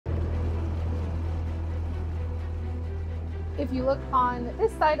If you look on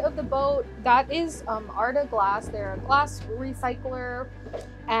this side of the boat, that is Arda Glass. They're a glass recycler,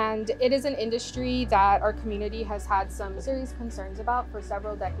 and it is an industry that our community has had some serious concerns about for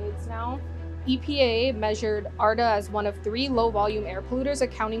several decades now. EPA measured Arda as one of 3 low-volume air polluters,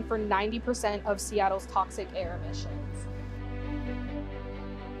 accounting for 90% of Seattle's toxic air emissions.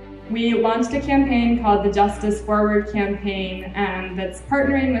 We launched a campaign called the Justice40rward campaign that's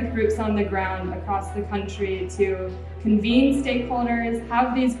partnering with groups on the ground across the country to convene stakeholders,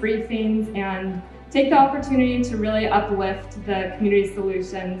 have these briefings, and take the opportunity to really uplift the community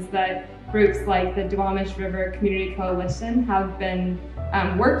solutions that groups like the Duwamish River Community Coalition have been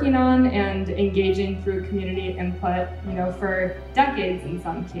working on and engaging through community input, for decades in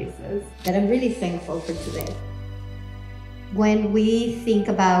some cases. That I'm really thankful for today. When we think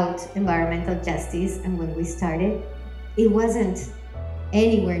about environmental justice and when we started, it wasn't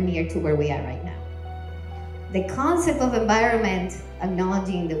anywhere near to where we are right now. The concept of environment,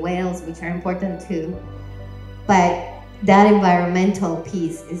 acknowledging the whales, which are important too, but that environmental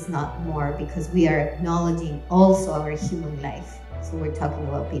piece is not more, because we are acknowledging also our human life. So we're talking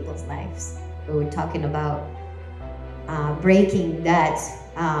about people's lives. We're talking about breaking that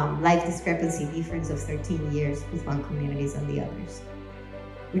life discrepancy difference of 13 years with one communities and the others.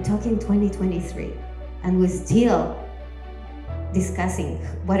 We're talking 2023, and we're still discussing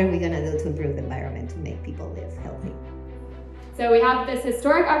what are we going to do to improve the environment to make people live healthy. So we have this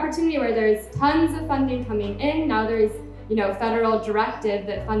historic opportunity where there's tons of funding coming in. Now there's federal directive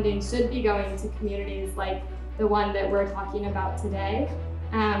that funding should be going to communities like the one that we're talking about today.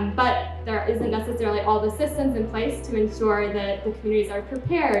 But there isn't necessarily all the systems in place to ensure that the communities are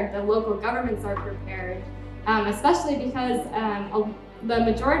prepared, the local governments are prepared, especially because the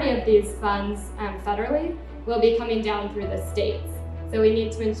majority of these funds federally will be coming down through the states. So we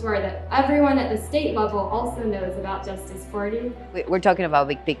need to ensure that everyone at the state level also knows about Justice 40. We're talking about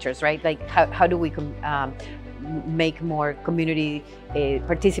big pictures, right? Like how do we make more community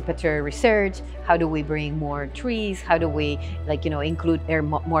participatory research? How do we bring more trees? How do we include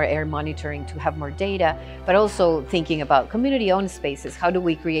more air monitoring to have more data? But also thinking about community-owned spaces. How do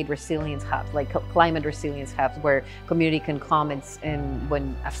we create resilience hubs, like climate resilience hubs, where community can come and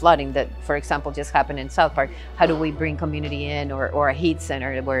when a flooding that, for example, just happened in South Park, how do we bring community in, or a heat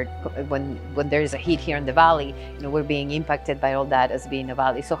center where when there's a heat here in the valley, we're being impacted by all that as being a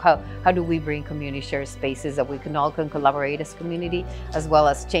valley. So how do we bring community shared spaces that we can all collaborate as community, as well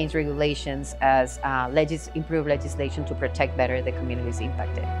as change regulations, as improve legislation to protect better the communities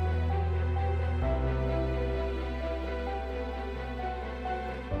impacted.